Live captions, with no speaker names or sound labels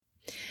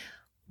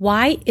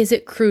Why is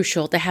it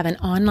crucial to have an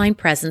online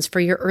presence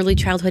for your early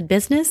childhood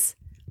business?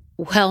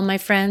 Well, my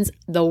friends,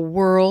 the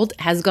world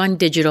has gone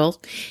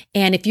digital.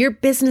 And if your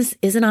business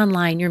isn't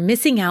online, you're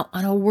missing out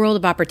on a world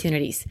of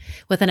opportunities.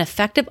 With an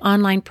effective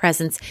online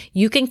presence,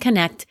 you can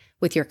connect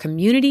with your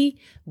community,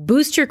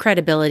 boost your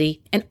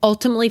credibility, and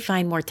ultimately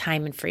find more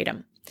time and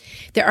freedom.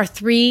 There are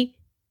 3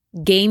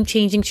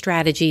 game-changing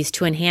strategies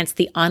to enhance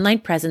the online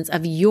presence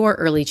of your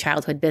early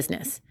childhood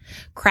business.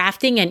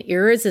 Crafting an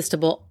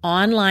irresistible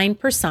online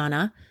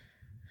persona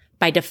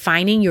by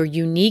defining your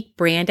unique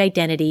brand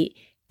identity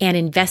and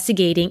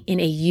investigating in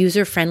a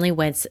user-friendly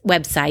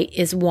website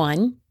is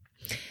one.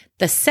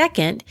 The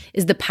second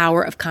is the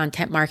power of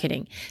content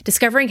marketing,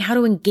 discovering how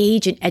to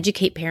engage and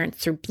educate parents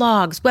through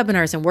blogs,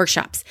 webinars, and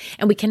workshops.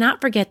 And we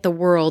cannot forget the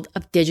world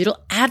of digital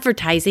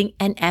advertising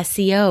and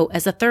SEO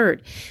as a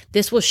third.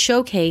 This will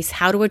showcase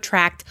how to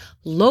attract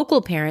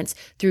local parents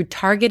through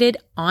targeted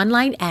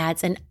online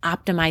ads and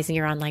optimizing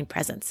your online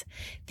presence.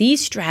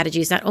 These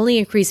strategies not only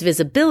increase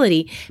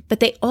visibility, but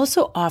they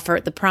also offer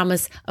the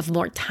promise of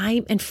more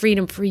time and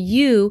freedom for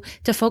you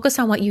to focus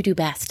on what you do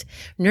best,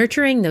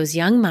 nurturing those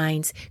young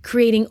minds,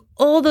 creating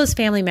all those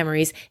family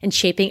memories, and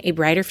shaping a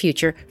brighter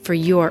future for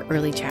your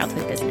early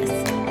childhood business.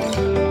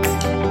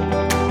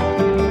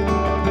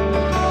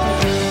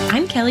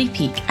 I'm Kelly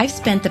Peak. I've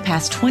spent the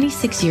past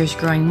 26 years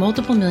growing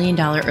multiple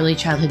 $1,000,000 early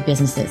childhood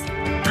businesses.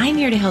 I'm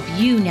here to help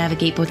you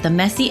navigate both the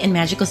messy and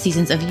magical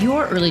seasons of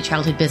your early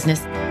childhood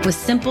business with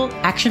simple,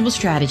 actionable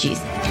strategies.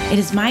 It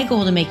is my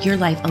goal to make your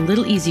life a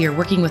little easier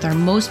working with our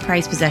most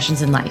prized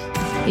possessions in life.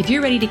 If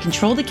you're ready to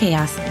control the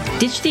chaos,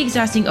 ditch the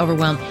exhausting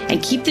overwhelm,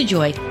 and keep the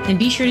joy, then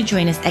be sure to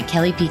join us at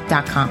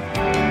kellypeak.com.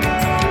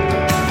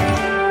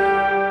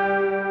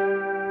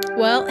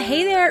 Well,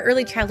 hey there,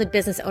 early childhood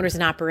business owners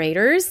and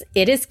operators.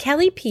 It is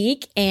Kelly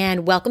Peak,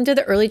 and welcome to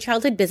the Early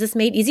Childhood Business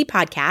Made Easy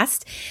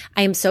podcast.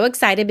 I am so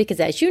excited because,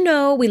 as you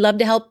know, we love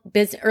to help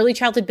early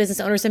childhood business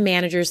owners and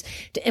managers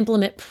to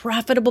implement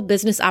profitable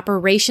business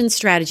operations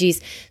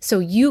strategies so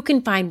you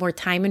can find more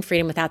time and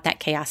freedom without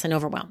that chaos and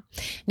overwhelm.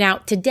 Now,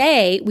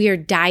 today, we are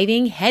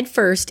diving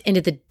headfirst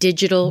into the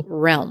digital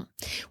realm.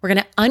 We're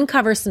going to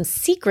uncover some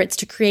secrets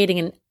to creating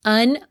an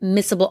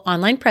unmissable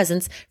online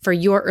presence for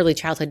your early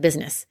childhood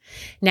business.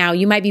 Now,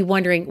 you might be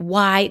wondering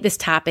why this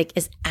topic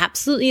is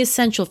absolutely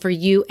essential for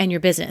you and your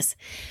business.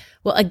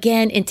 Well,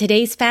 again, in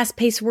today's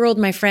fast-paced world,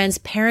 my friends,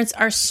 parents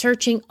are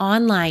searching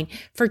online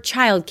for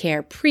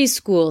childcare,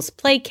 preschools,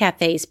 play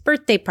cafes,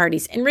 birthday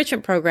parties,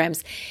 enrichment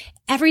programs,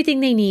 everything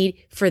they need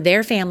for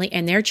their family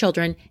and their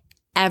children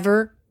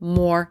ever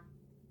more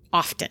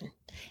often,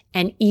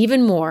 and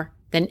even more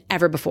than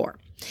ever before.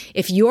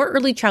 If your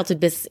early childhood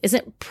business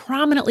isn't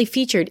prominently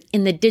featured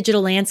in the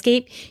digital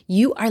landscape,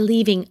 you are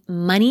leaving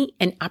money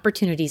and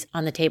opportunities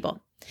on the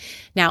table.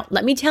 Now,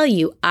 let me tell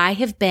you, I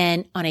have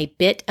been on a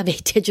bit of a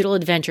digital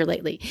adventure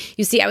lately.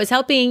 You see, I was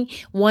helping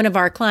one of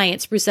our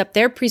clients spruce up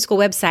their preschool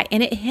website,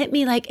 and it hit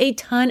me like a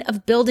ton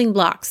of building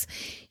blocks.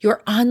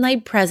 Your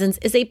online presence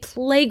is a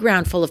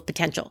playground full of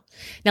potential.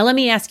 Now, let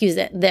me ask you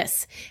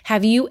this.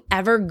 Have you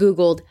ever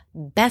Googled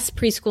best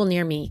preschool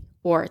near me,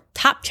 or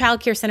top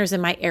childcare centers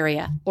in my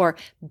area, or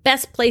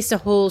best place to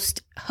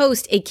host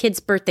a kid's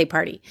birthday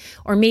party,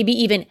 or maybe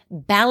even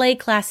ballet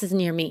classes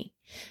near me?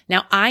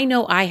 Now, I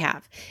know I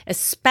have,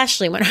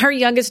 especially when our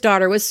youngest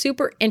daughter was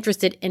super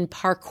interested in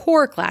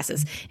parkour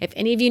classes. If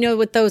any of you know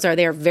what those are,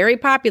 they are very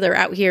popular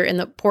out here in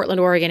the Portland,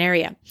 Oregon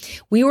area.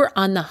 We were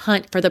on the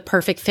hunt for the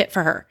perfect fit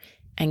for her.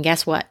 And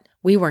guess what?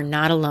 We were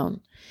not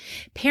alone.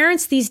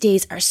 Parents these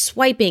days are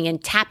swiping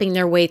and tapping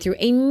their way through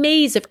a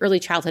maze of early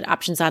childhood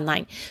options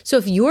online. So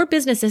if your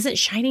business isn't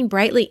shining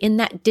brightly in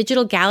that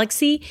digital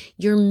galaxy,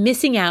 you're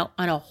missing out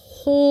on a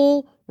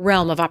whole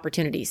realm of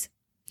opportunities.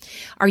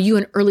 Are you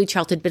an early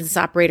childhood business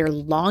operator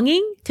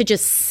longing to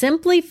just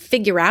simply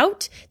figure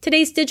out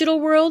today's digital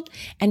world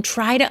and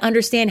try to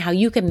understand how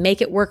you can make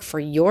it work for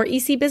your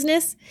EC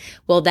business?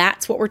 Well,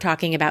 that's what we're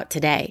talking about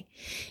today.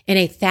 In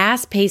a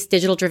fast-paced,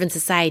 digital-driven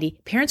society,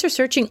 parents are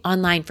searching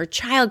online for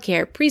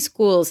childcare,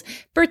 preschools,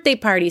 birthday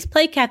parties,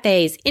 play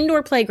cafes,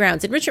 indoor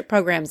playgrounds, enrichment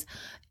programs,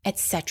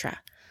 etc.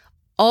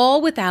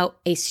 All without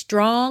a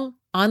strong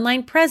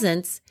online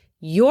presence,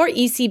 your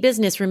EC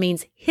business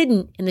remains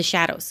hidden in the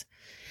shadows.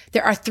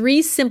 There are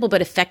 3 simple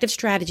but effective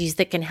strategies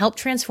that can help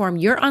transform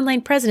your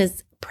online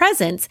presence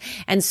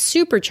and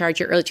supercharge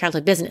your early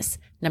childhood business.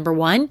 Number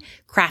 1,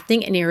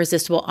 crafting an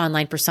irresistible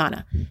online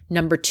persona.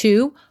 Number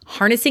 2,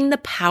 harnessing the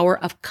power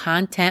of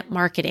content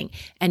marketing.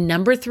 And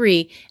number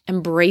 3,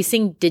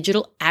 embracing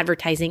digital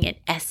advertising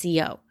and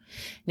SEO.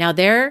 Now,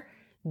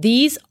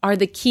 these are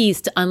the keys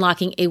to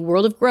unlocking a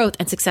world of growth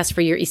and success for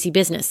your EC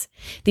business.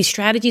 These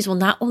strategies will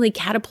not only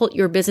catapult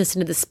your business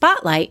into the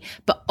spotlight,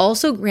 but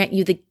also grant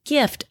you the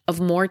gift of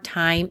more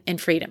time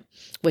and freedom,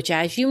 which,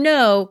 as you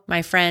know,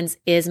 my friends,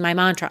 is my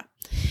mantra.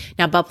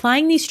 Now, by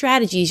applying these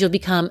strategies, you'll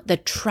become the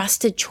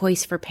trusted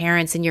choice for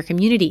parents in your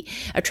community,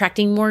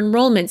 attracting more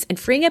enrollments and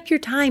freeing up your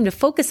time to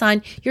focus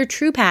on your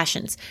true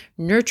passions,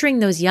 nurturing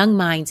those young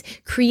minds,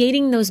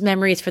 creating those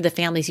memories for the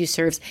families you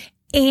serve,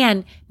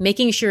 and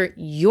making sure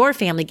your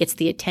family gets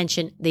the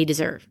attention they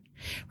deserve.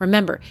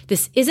 Remember,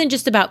 this isn't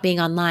just about being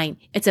online.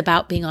 It's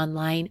about being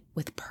online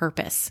with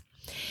purpose.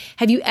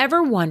 Have you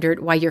ever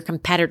wondered why your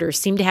competitors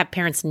seem to have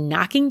parents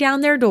knocking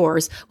down their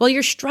doors while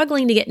you're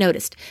struggling to get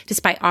noticed,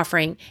 despite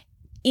offering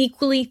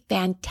equally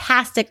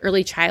fantastic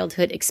early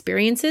childhood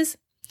experiences?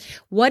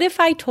 What if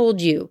I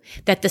told you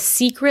that the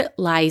secret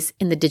lies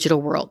in the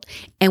digital world,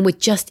 and with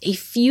just a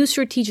few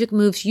strategic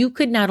moves, you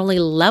could not only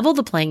level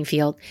the playing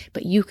field,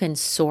 but you can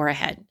soar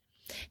ahead?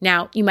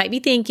 Now, you might be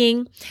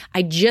thinking,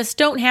 I just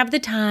don't have the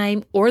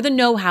time or the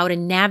know-how to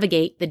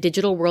navigate the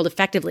digital world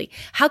effectively.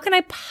 How can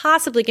I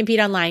possibly compete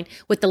online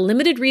with the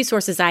limited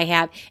resources I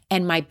have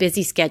and my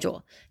busy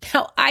schedule?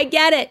 Now, I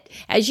get it.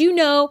 As you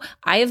know,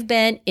 I have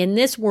been in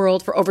this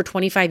world for over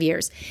 25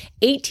 years,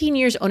 18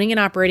 years owning and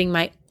operating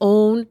my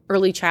own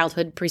early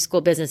childhood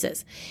preschool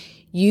businesses.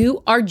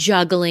 You are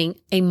juggling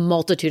a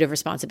multitude of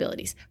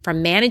responsibilities,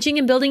 from managing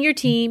and building your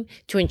team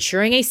to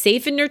ensuring a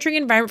safe and nurturing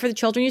environment for the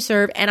children you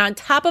serve, and on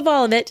top of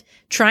all of it,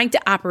 trying to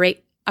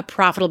operate a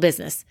profitable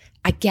business.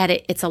 I get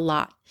it. It's a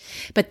lot.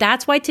 But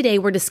that's why today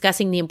we're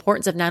discussing the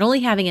importance of not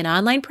only having an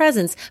online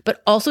presence,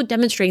 but also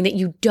demonstrating that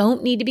you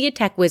don't need to be a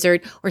tech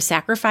wizard or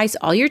sacrifice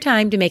all your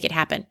time to make it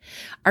happen.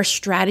 Our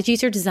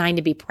strategies are designed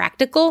to be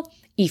practical,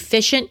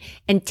 efficient,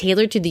 and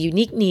tailored to the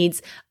unique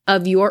needs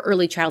of your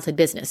early childhood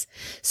business.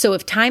 So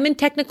if time and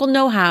technical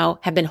know-how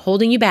have been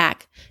holding you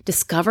back,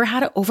 discover how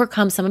to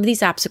overcome some of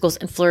these obstacles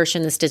and flourish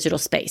in this digital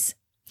space.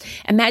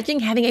 Imagine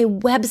having a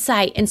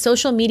website and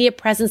social media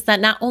presence that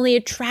not only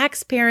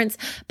attracts parents,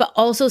 but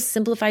also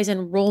simplifies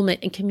enrollment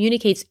and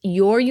communicates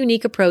your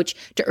unique approach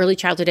to early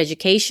childhood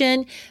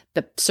education,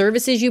 the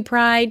services you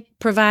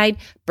provide,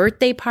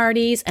 birthday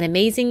parties, an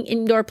amazing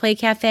indoor play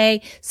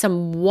cafe,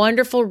 some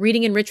wonderful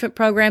reading enrichment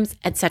programs,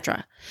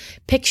 etc.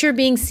 Picture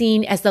being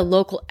seen as the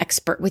local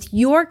expert with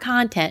your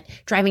content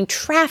driving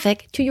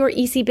traffic to your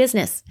EC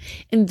business.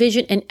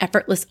 Envision an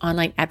effortless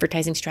online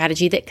advertising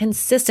strategy that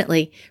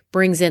consistently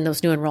brings in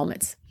those new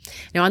enrollments.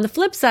 Now, on the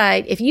flip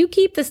side, if you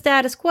keep the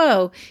status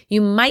quo,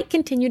 you might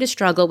continue to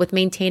struggle with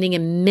maintaining a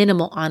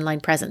minimal online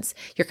presence.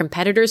 Your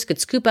competitors could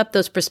scoop up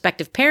those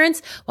prospective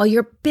parents while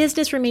your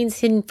business remains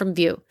hidden from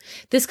view.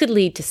 This could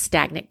lead to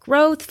stagnant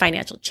growth,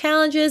 financial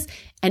challenges,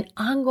 and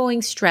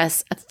ongoing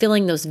stress of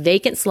filling those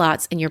vacant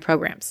slots in your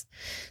programs.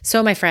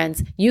 So, my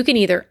friends, you can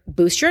either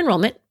boost your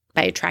enrollment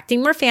by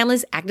attracting more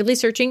families actively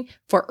searching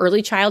for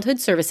early childhood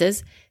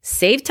services,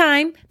 save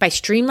time by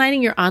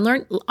streamlining your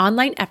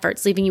online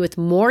efforts, leaving you with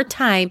more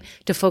time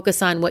to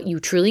focus on what you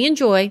truly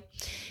enjoy,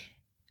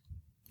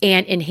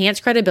 and enhance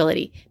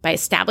credibility by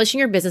establishing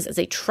your business as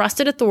a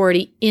trusted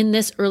authority in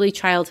this early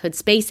childhood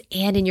space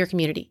and in your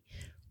community.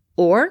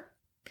 Or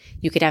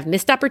you could have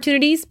missed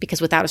opportunities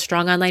because without a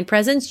strong online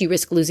presence, you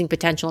risk losing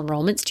potential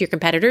enrollments to your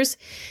competitors.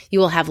 You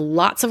will have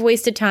lots of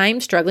wasted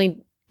time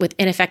struggling with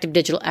ineffective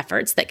digital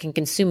efforts that can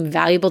consume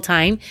valuable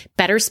time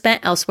better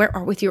spent elsewhere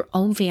or with your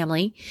own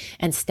family,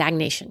 and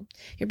stagnation.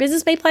 Your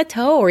business may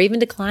plateau or even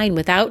decline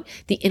without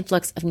the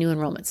influx of new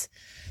enrollments.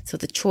 So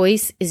the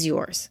choice is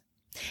yours.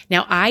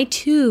 Now, I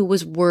too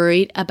was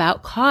worried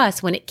about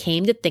costs when it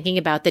came to thinking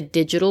about the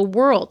digital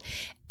world.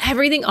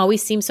 Everything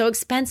always seemed so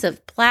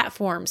expensive.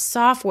 Platforms,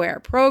 software,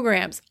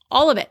 programs,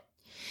 all of it.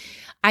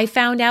 I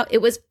found out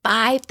it was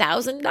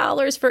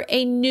 $5,000 for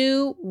a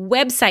new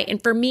website.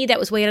 And for me, that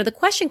was way out of the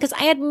question because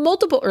I had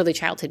multiple early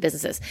childhood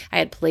businesses. I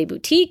had Play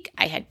Boutique,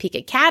 I had Peak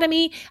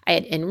Academy, I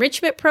had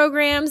enrichment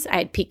programs, I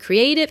had Peak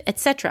Creative,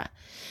 etc.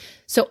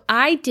 So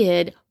I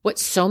did what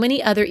so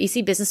many other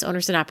EC business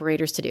owners and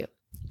operators to do.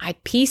 I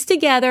pieced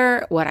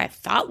together what I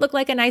thought looked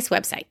like a nice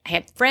website. I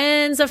had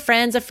friends of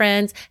friends of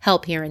friends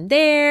help here and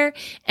there,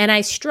 and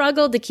I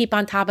struggled to keep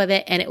on top of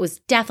it, and it was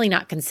definitely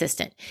not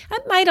consistent.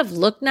 It might have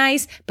looked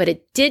nice, but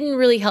it didn't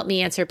really help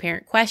me answer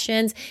parent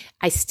questions.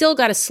 I still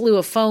got a slew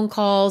of phone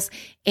calls,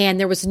 and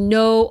there was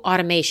no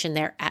automation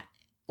there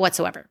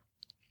whatsoever.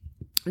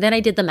 Then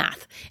I did the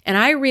math, and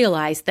I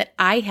realized that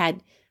I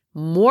had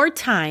more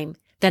time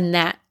than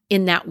that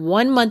in that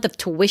 1 month of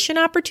tuition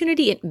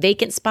opportunity at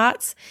vacant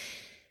spots.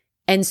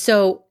 And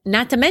so,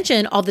 not to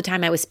mention all the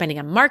time I was spending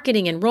on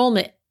marketing,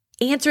 enrollment,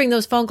 answering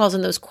those phone calls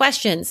and those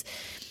questions,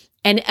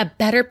 and a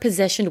better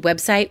positioned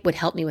website would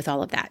help me with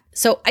all of that.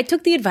 So I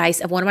took the advice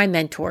of one of my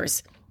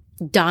mentors,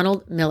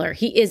 Donald Miller.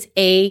 He is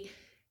a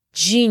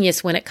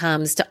genius when it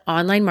comes to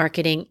online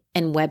marketing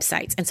and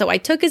websites. And so I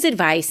took his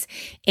advice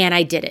and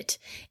I did it.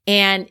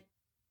 And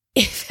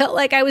it felt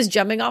like I was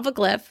jumping off a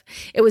cliff.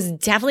 It was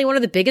definitely one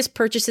of the biggest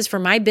purchases for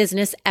my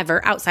business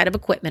ever, outside of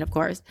equipment, of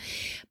course.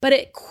 But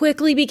it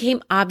quickly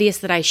became obvious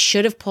that I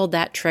should have pulled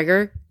that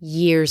trigger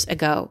years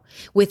ago.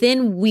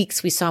 Within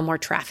weeks, we saw more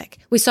traffic.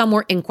 We saw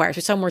more inquiries.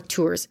 We saw more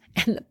tours.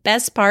 And the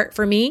best part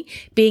for me,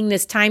 being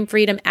this time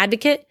freedom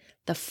advocate,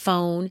 the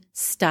phone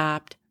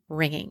stopped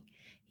ringing.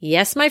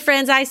 Yes, my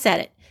friends, I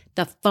said it.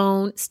 The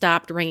phone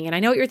stopped ringing. And I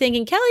know what you're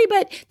thinking, Kelly,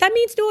 but that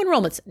means no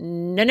enrollments.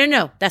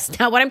 No. That's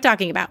not what I'm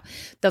talking about.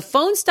 The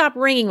phone stopped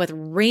ringing with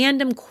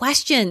random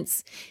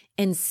questions.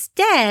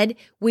 Instead,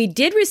 we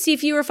did receive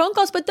fewer phone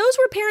calls, but those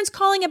were parents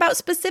calling about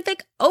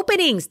specific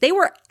openings. They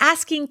were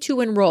asking to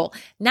enroll,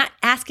 not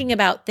asking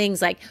about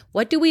things like,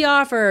 what do we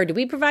offer? Do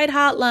we provide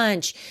hot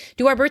lunch?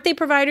 Do our birthday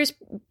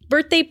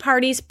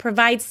parties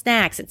provide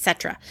snacks,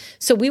 etc.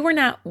 So we were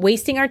not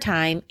wasting our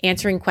time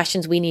answering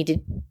questions we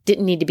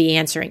didn't need to be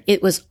answering.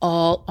 It was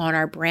all on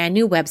our brand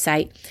new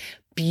website,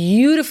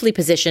 beautifully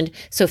positioned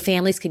so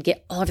families could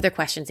get all of their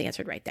questions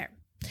answered right there.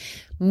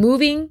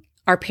 Moving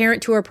our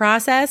parent tour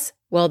process,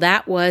 well,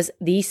 that was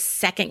the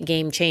second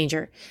game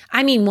changer.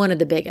 I mean, one of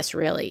the biggest,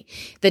 really.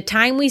 The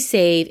time we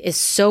save is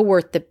so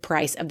worth the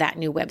price of that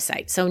new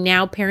website. So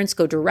now parents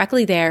go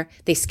directly there.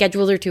 They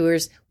schedule their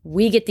tours.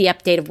 We get the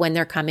update of when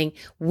they're coming.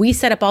 We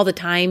set up all the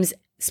times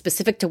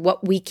specific to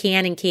what we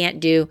can and can't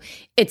do.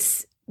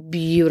 It's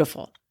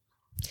beautiful.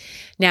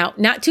 Now,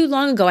 not too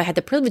long ago, I had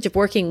the privilege of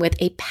working with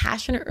a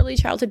passionate early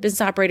childhood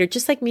business operator,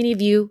 just like many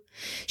of you.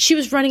 She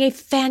was running a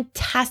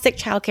fantastic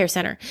childcare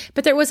center,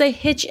 but there was a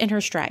hitch in her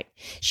stride.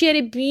 She had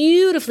a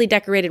beautifully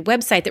decorated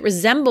website that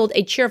resembled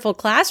a cheerful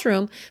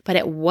classroom, but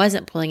it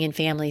wasn't pulling in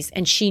families,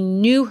 and she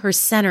knew her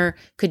center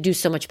could do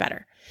so much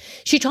better.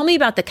 She told me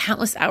about the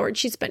countless hours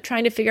she spent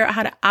trying to figure out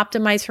how to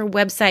optimize her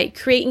website,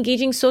 create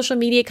engaging social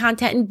media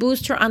content, and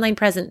boost her online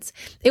presence.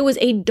 It was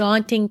a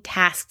daunting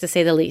task, to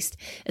say the least,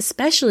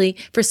 especially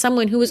for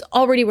someone who was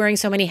already wearing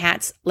so many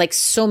hats, like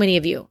so many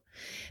of you.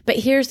 But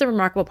here's the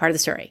remarkable part of the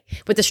story.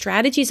 With the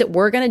strategies that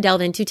we're going to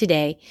delve into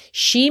today,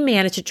 she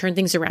managed to turn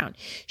things around.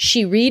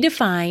 She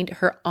redefined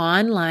her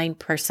online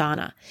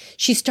persona.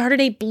 She started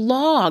a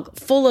blog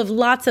full of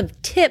lots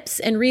of tips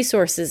and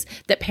resources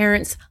that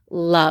parents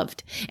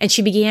loved. And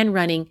she began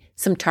running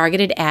some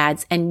targeted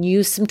ads and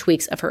used some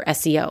tweaks of her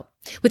SEO.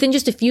 Within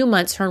just a few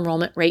months, her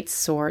enrollment rates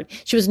soared.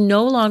 She was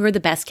no longer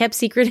the best kept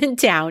secret in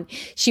town.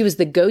 She was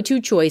the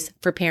go-to choice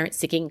for parents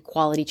seeking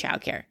quality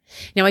childcare.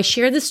 Now, I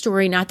share this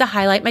story not to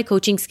highlight my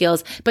coaching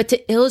skills, but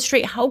to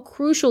illustrate how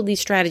crucial these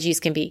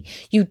strategies can be.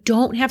 You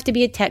don't have to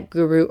be a tech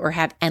guru or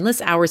have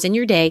endless hours in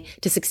your day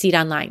to succeed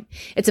online.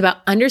 It's about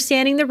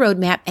understanding the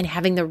roadmap and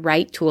having the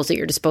right tools at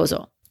your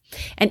disposal.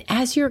 And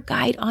as your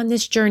guide on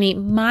this journey,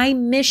 my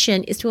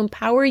mission is to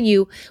empower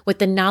you with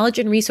the knowledge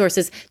and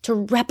resources to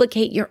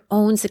replicate your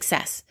own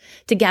success.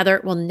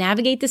 Together, we'll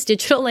navigate this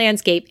digital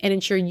landscape and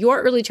ensure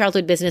your early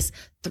childhood business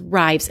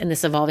thrives in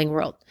this evolving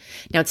world.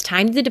 Now it's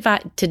time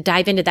to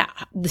dive into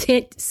that.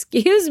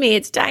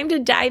 It's time to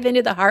dive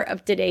into the heart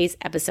of today's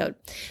episode.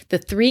 The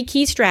 3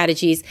 key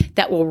strategies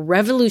that will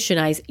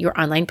revolutionize your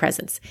online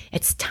presence.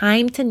 It's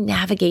time to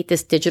navigate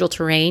this digital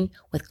terrain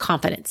with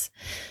confidence.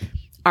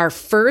 Our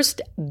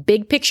first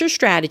big picture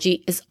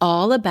strategy is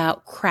all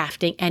about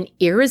crafting an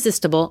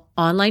irresistible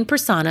online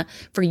persona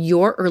for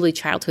your early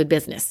childhood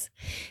business.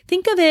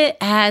 Think of it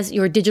as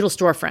your digital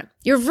storefront,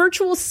 your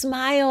virtual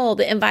smile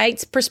that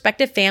invites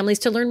prospective families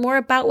to learn more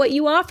about what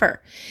you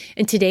offer.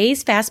 In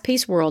today's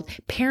fast-paced world,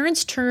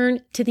 parents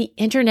turn to the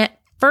internet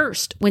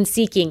first when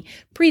seeking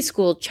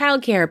preschool,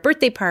 childcare,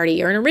 birthday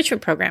party, or an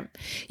enrichment program.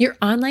 Your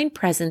online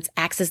presence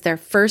acts as their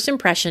first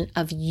impression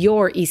of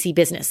your EC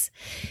business.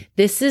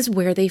 This is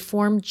where they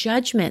form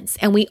judgments,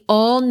 and we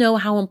all know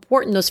how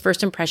important those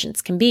first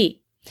impressions can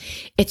be.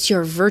 It's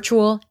your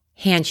virtual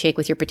handshake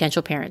with your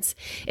potential parents.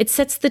 It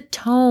sets the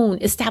tone,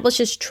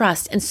 establishes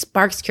trust, and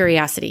sparks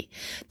curiosity.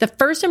 The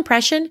first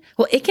impression,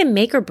 well, it can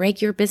make or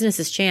break your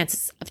business's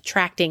chances of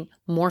attracting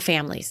more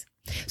families.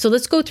 So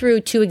let's go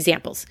through 2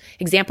 examples.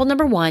 Example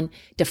number 1,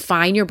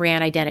 define your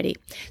brand identity.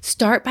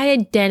 Start by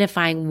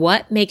identifying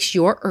what makes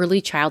your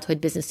early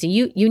childhood business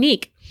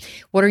unique.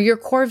 What are your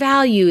core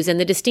values and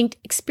the distinct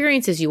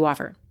experiences you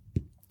offer?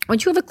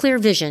 Once you have a clear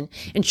vision,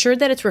 ensure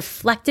that it's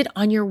reflected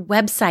on your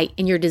website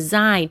in your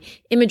design,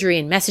 imagery,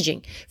 and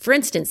messaging. For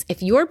instance,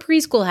 if your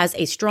preschool has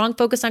a strong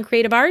focus on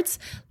creative arts,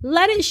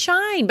 let it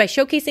shine by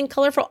showcasing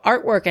colorful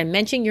artwork and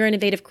mentioning your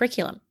innovative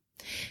curriculum.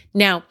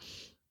 Now,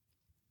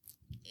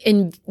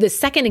 in the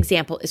second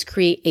example is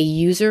create a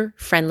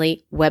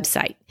user-friendly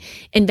website.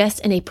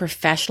 Invest in a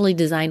professionally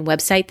designed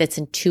website that's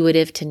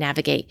intuitive to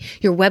navigate.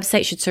 Your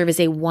website should serve as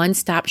a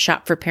one-stop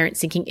shop for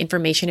parents seeking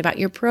information about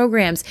your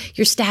programs,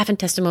 your staff, and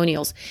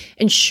testimonials.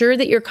 Ensure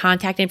that your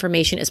contact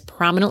information is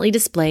prominently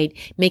displayed,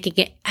 making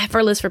it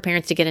effortless for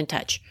parents to get in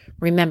touch.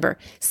 Remember,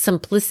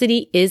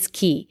 simplicity is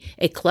key.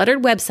 A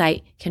cluttered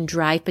website can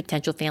drive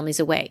potential families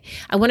away.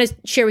 I want to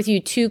share with you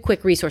 2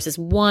 quick resources.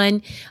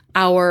 1,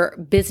 our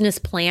business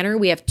planner.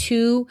 We have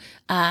 2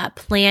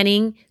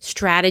 planning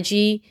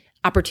strategy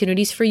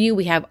opportunities for you.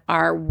 We have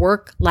our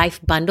work-life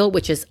bundle,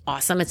 which is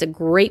awesome. It's a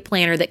great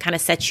planner that kind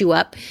of sets you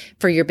up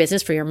for your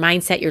business, for your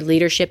mindset, your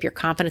leadership, your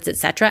confidence,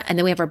 etc. And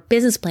then we have our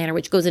business planner,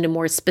 which goes into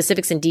more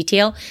specifics and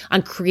detail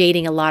on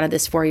creating a lot of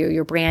this for you,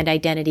 your brand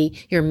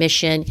identity, your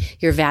mission,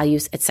 your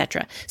values,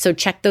 etc. So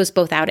check those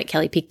both out at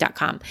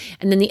kellypeak.com.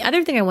 And then the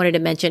other thing I wanted to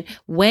mention,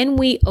 when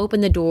we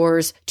open the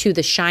doors to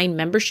the Shine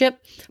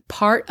membership,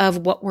 part of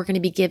what we're going to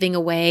be giving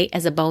away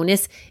as a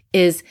bonus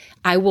is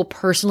I will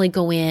personally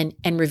go in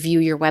and review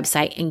your website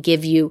and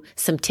give you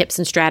some tips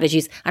and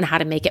strategies on how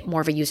to make it more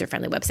of a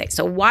user-friendly website.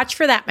 So watch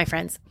for that, my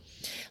friends.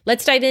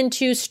 Let's dive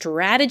into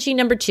strategy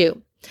number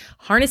 2.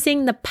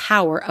 Harnessing the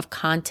power of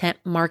content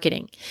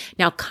marketing.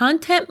 Now,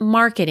 content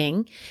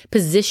marketing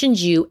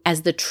positions you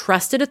as the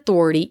trusted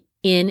authority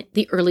in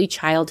the early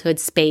childhood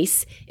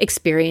space,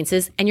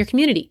 experiences, and your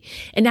community.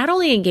 It not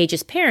only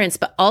engages parents,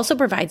 but also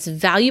provides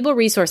valuable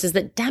resources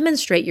that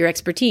demonstrate your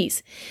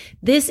expertise.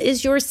 This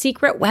is your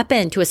secret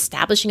weapon to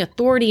establishing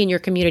authority in your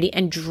community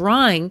and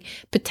drawing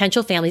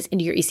potential families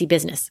into your EC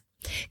business.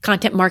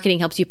 Content marketing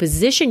helps you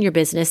position your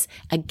business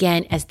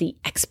again as the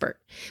expert.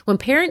 When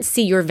parents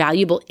see your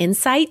valuable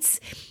insights,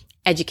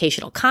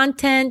 educational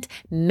content,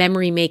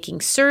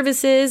 memory-making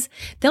services,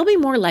 they'll be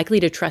more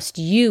likely to trust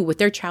you with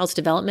their child's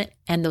development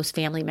and those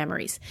family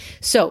memories.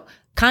 So,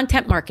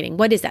 content marketing,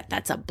 what is that?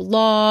 That's a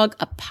blog,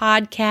 a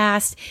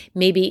podcast,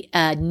 maybe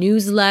a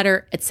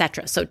newsletter,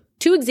 etc. So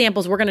 2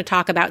 examples we're going to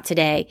talk about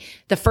today.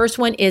 The first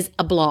one is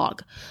a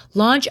blog.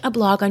 Launch a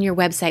blog on your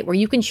website where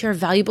you can share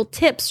valuable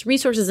tips,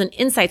 resources, and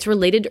insights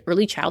related to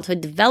early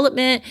childhood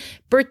development,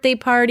 birthday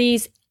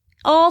parties,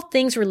 all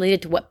things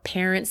related to what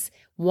parents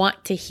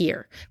want to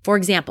hear. For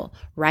example,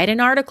 write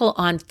an article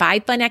on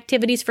 5 fun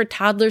activities for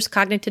toddlers'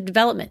 cognitive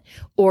development,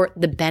 or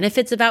the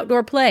benefits of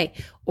outdoor play,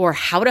 or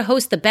how to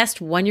host the best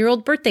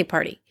 1-year-old birthday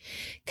party.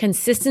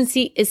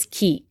 Consistency is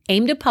key.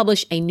 Aim to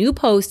publish a new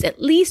post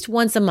at least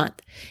once a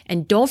month.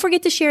 And don't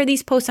forget to share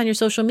these posts on your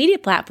social media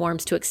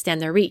platforms to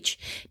extend their reach.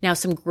 Now,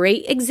 some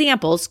great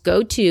examples,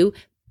 go to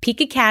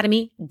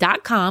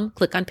peakacademy.com,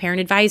 click on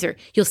Parent Advisor.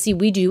 You'll see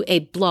we do a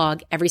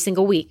blog every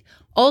single week.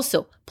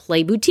 Also,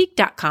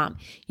 playboutique.com.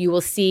 You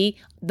will see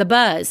The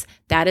Buzz.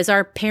 That is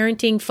our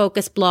parenting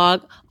focused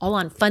blog, all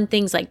on fun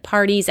things like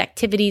parties,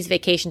 activities,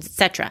 vacations,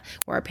 etc.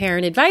 Where our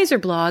Parent Advisor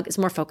blog is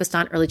more focused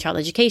on early child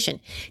education.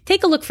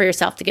 Take a look for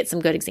yourself to get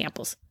some good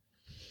examples.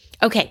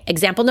 Okay,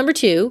 example number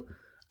 2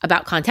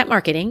 about content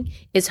marketing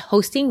is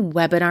hosting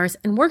webinars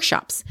and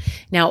workshops.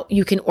 Now,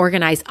 you can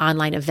organize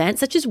online events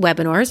such as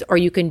webinars, or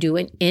you can do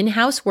an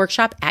in-house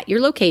workshop at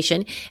your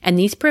location, and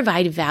these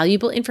provide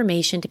valuable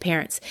information to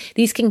parents.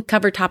 These can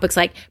cover topics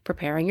like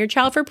preparing your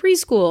child for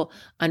preschool,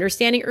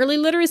 understanding early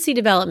literacy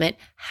development,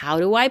 how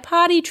do I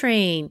potty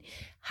train,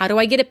 how do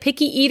I get a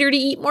picky eater to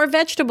eat more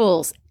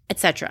vegetables,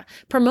 etc.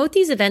 Promote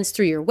these events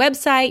through your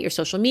website, your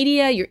social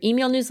media, your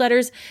email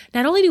newsletters.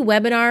 Not only do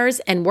webinars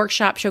and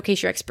workshops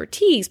showcase your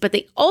expertise, but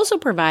they also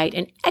provide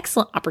an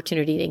excellent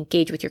opportunity to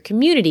engage with your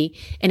community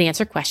and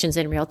answer questions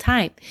in real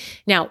time.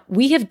 Now,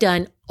 we have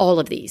done all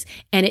of these,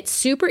 and it's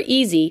super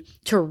easy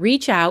to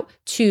reach out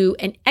to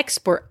an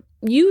expert,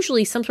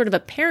 usually some sort of a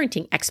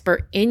parenting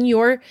expert in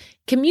your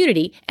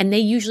community, and they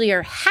usually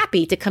are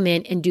happy to come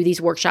in and do these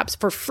workshops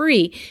for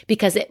free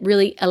because it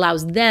really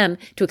allows them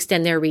to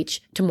extend their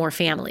reach to more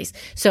families.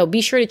 So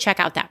be sure to check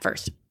out that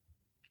first.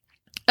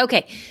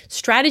 Okay,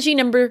 strategy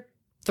number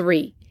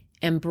 3,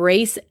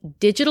 embrace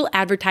digital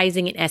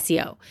advertising and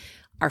SEO.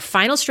 Our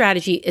final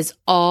strategy is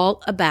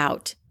all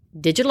about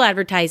digital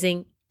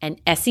advertising and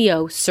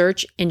SEO,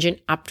 search engine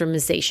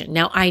optimization.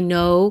 Now, I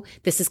know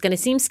this is going to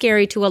seem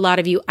scary to a lot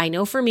of you. I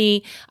know for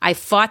me, I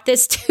fought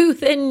this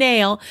tooth and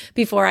nail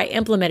before I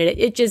implemented it.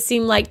 It just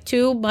seemed like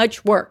too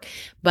much work,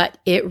 but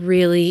it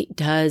really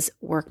does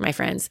work, my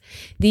friends.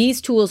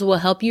 These tools will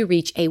help you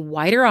reach a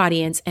wider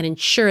audience and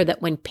ensure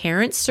that when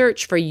parents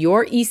search for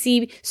your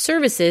EC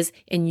services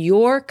in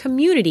your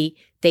community,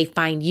 they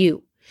find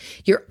you.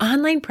 Your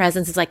online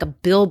presence is like a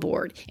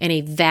billboard in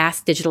a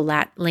vast digital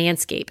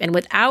landscape. And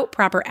without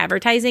proper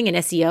advertising and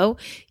SEO,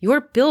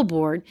 your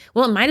billboard,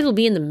 well, it might as well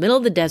be in the middle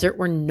of the desert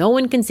where no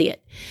one can see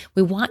it.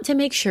 We want to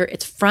make sure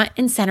it's front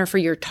and center for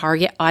your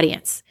target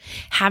audience.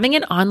 Having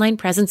an online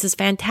presence is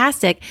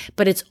fantastic,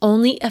 but it's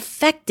only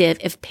effective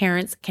if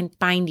parents can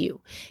find you.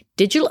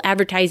 Digital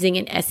advertising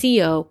and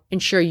SEO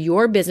ensure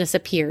your business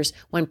appears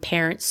when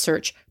parents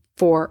search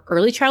for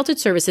early childhood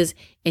services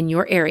in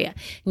your area.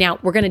 Now,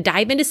 we're going to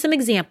dive into some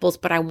examples,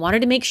 but I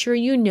wanted to make sure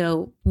you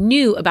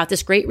knew about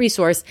this great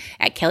resource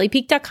at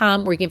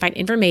kellypeak.com where you can find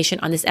information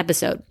on this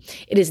episode.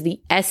 It is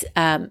the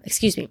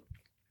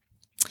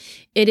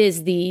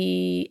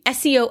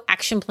SEO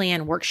Action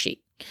Plan Worksheet.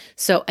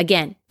 So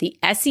again, the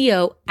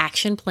SEO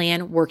Action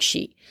Plan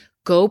Worksheet.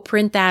 Go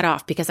print that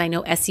off because I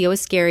know SEO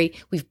is scary.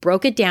 We've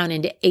broke it down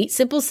into 8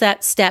 simple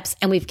steps,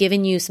 and we've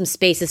given you some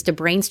spaces to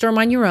brainstorm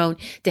on your own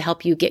to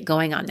help you get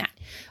going on that.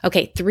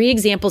 Okay, 2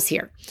 examples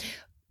here.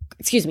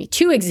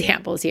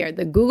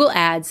 The Google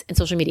ads and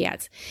social media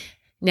ads.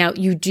 Now,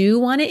 you do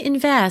want to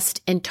invest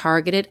in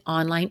targeted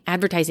online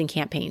advertising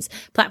campaigns.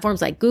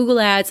 Platforms like Google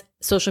Ads,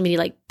 social media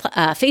like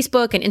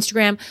Facebook and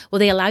Instagram, well,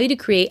 they allow you to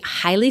create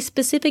highly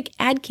specific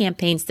ad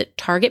campaigns that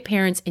target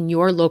parents in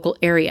your local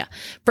area.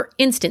 For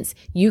instance,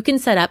 you can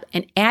set up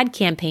an ad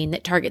campaign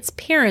that targets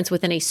parents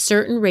within a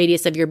certain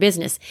radius of your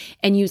business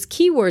and use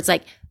keywords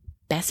like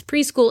best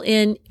preschool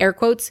in, air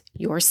quotes,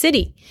 your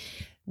city.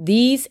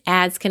 These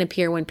ads can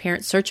appear when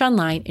parents search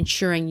online,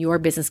 ensuring your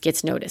business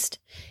gets noticed.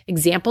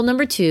 Example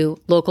number 2,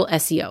 local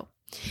SEO.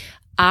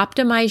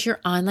 Optimize your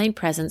online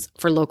presence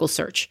for local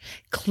search.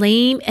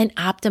 Claim and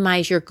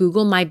optimize your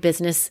Google My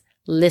Business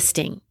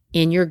listing.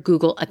 in your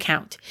Google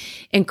account.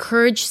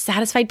 Encourage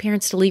satisfied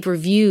parents to leave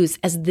reviews,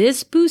 as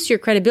this boosts your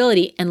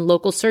credibility and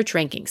local search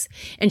rankings.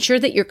 Ensure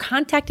that your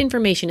contact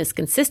information is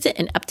consistent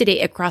and up to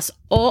date across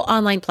all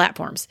online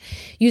platforms.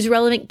 Use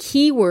relevant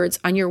keywords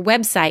on your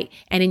website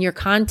and in your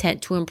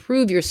content to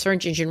improve your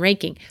search engine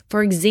ranking.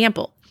 For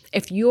example,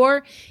 if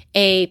you're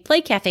a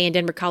play cafe in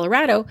Denver,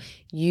 Colorado,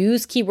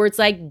 use keywords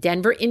like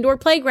Denver Indoor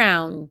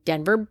Playground,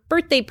 Denver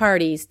Birthday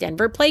Parties,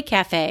 Denver Play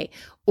Cafe,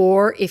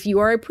 or if you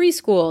are a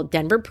preschool,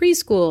 Denver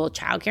Preschool,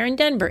 Childcare in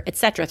Denver,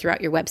 etc.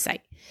 throughout your website.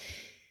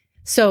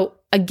 So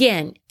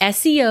again,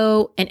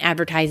 SEO and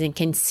advertising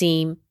can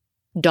seem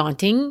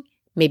daunting,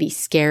 maybe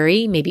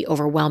scary, maybe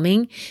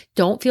overwhelming.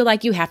 Don't feel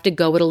like you have to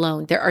go it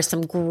alone. There are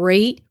some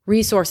great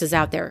resources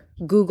out there.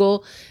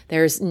 Google,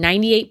 there's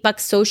 $98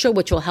 Social,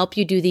 which will help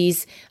you do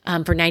these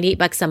for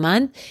 $98 a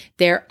month.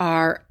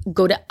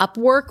 Go to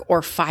Upwork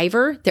or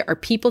Fiverr. There are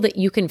people that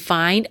you can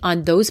find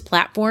on those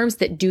platforms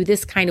that do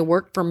this kind of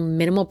work for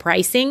minimal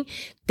pricing.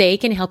 They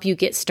can help you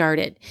get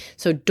started.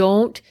 So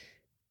don't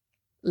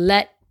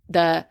let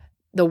the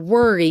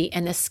worry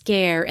and the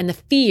scare and the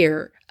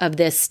fear of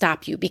this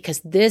stop you, because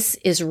this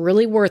is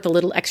really worth a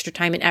little extra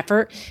time and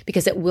effort,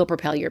 because it will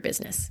propel your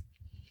business.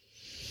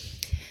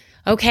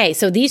 Okay,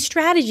 so these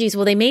strategies,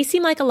 well, they may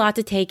seem like a lot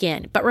to take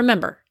in, but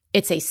remember,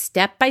 it's a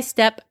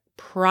step-by-step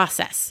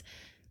process.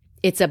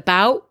 It's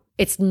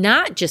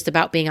not just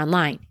about being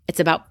online. It's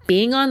about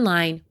being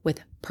online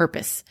with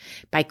purpose.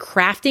 By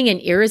crafting an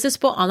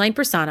irresistible online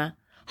persona,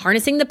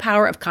 harnessing the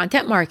power of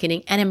content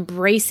marketing, and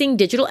embracing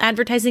digital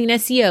advertising and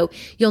SEO,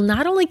 you'll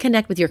not only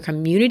connect with your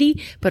community,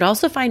 but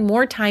also find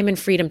more time and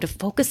freedom to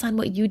focus on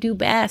what you do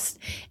best,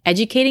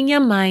 educating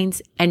young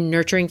minds and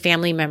nurturing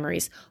family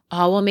memories,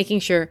 all while making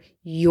sure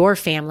your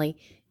family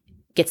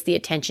gets the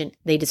attention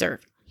they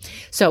deserve.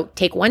 So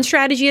take one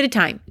strategy at a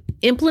time,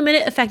 implement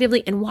it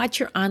effectively, and watch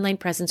your online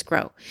presence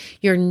grow.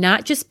 You're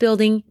not just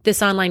building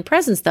this online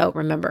presence, though,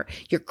 remember,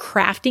 you're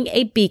crafting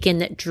a beacon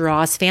that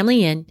draws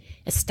family in,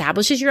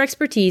 establishes your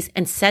expertise,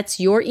 and sets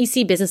your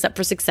EC business up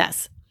for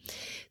success.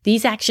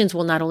 These actions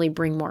will not only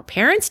bring more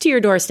parents to your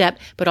doorstep,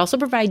 but also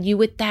provide you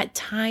with that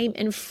time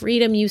and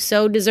freedom you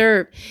so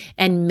deserve,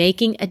 and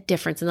making a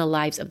difference in the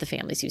lives of the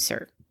families you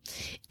serve.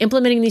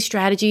 Implementing these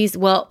strategies,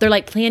 well, they're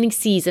like planting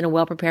seeds in a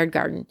well-prepared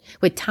garden.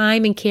 With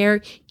time and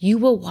care, you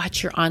will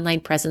watch your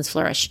online presence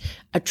flourish,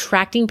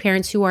 attracting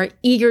parents who are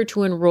eager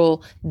to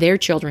enroll their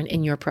children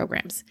in your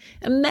programs.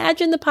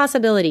 Imagine the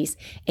possibilities: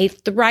 a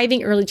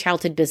thriving early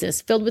childhood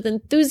business filled with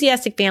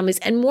enthusiastic families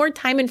and more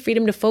time and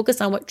freedom to focus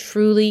on what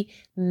truly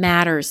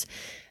matters.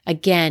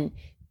 Again,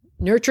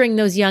 nurturing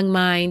those young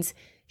minds,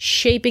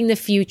 shaping the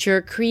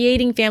future,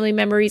 creating family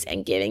memories,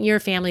 and giving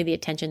your family the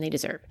attention they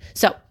deserve.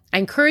 So, I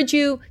encourage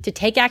you to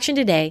take action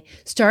today.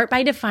 Start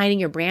by defining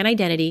your brand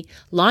identity,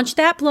 launch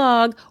that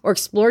blog, or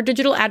explore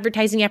digital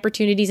advertising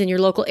opportunities in your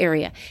local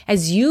area.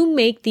 As you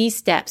make these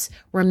steps,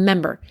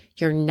 remember,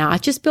 you're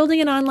not just building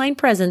an online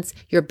presence,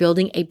 you're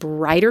building a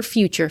brighter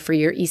future for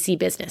your EC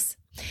business.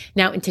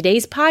 Now, in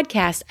today's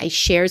podcast, I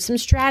shared some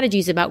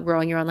strategies about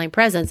growing your online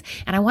presence,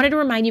 and I wanted to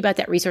remind you about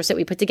that resource that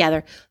we put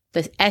together,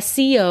 the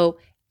SEO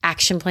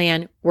Action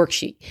Plan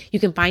Worksheet. You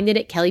can find it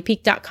at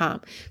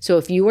kellypeak.com. So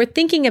if you are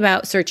thinking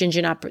about search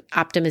engine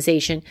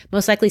optimization,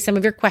 most likely some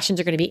of your questions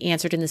are going to be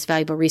answered in this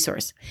valuable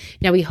resource.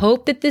 Now, we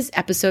hope that this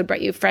episode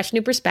brought you a fresh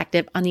new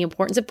perspective on the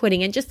importance of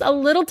putting in just a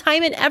little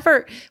time and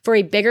effort for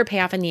a bigger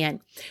payoff in the end.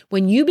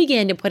 When you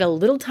begin to put a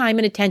little time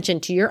and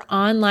attention to your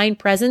online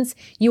presence,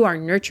 you are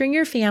nurturing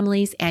your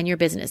families and your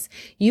business.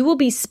 You will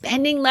be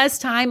spending less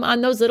time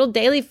on those little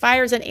daily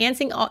fires and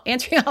answering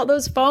all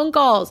those phone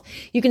calls.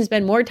 You can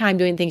spend more time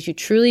doing things you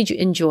truly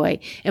enjoy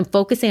and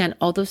focusing on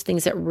all those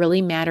things that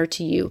really matter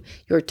to you,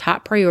 your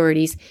top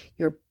priorities,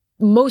 your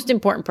most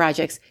important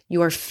projects,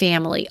 your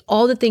family,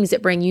 all the things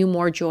that bring you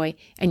more joy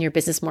and your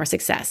business more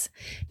success.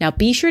 Now,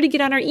 be sure to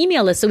get on our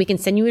email list so we can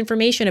send you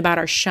information about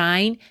our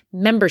Shine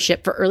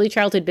membership for early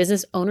childhood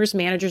business owners,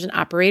 managers, and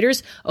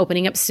operators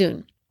opening up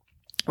soon,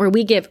 where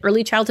we give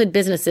early childhood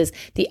businesses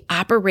the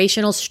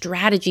operational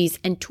strategies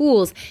and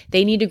tools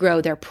they need to grow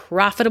their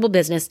profitable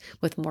business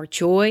with more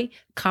joy,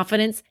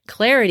 confidence,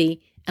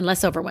 clarity, and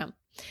less overwhelm.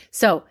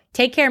 So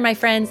take care, my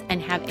friends,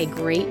 and have a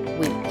great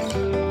week.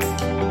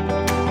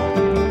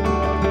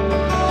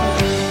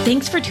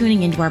 Thanks for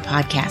tuning into our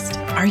podcast.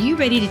 Are you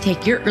ready to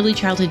take your early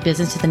childhood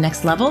business to the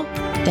next level?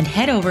 Then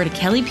head over to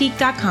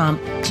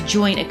kellypeak.com to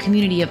join a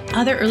community of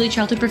other early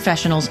childhood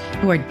professionals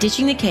who are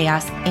ditching the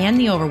chaos and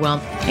the overwhelm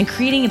and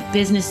creating a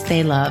business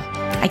they love.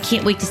 I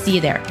can't wait to see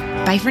you there.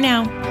 Bye for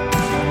now.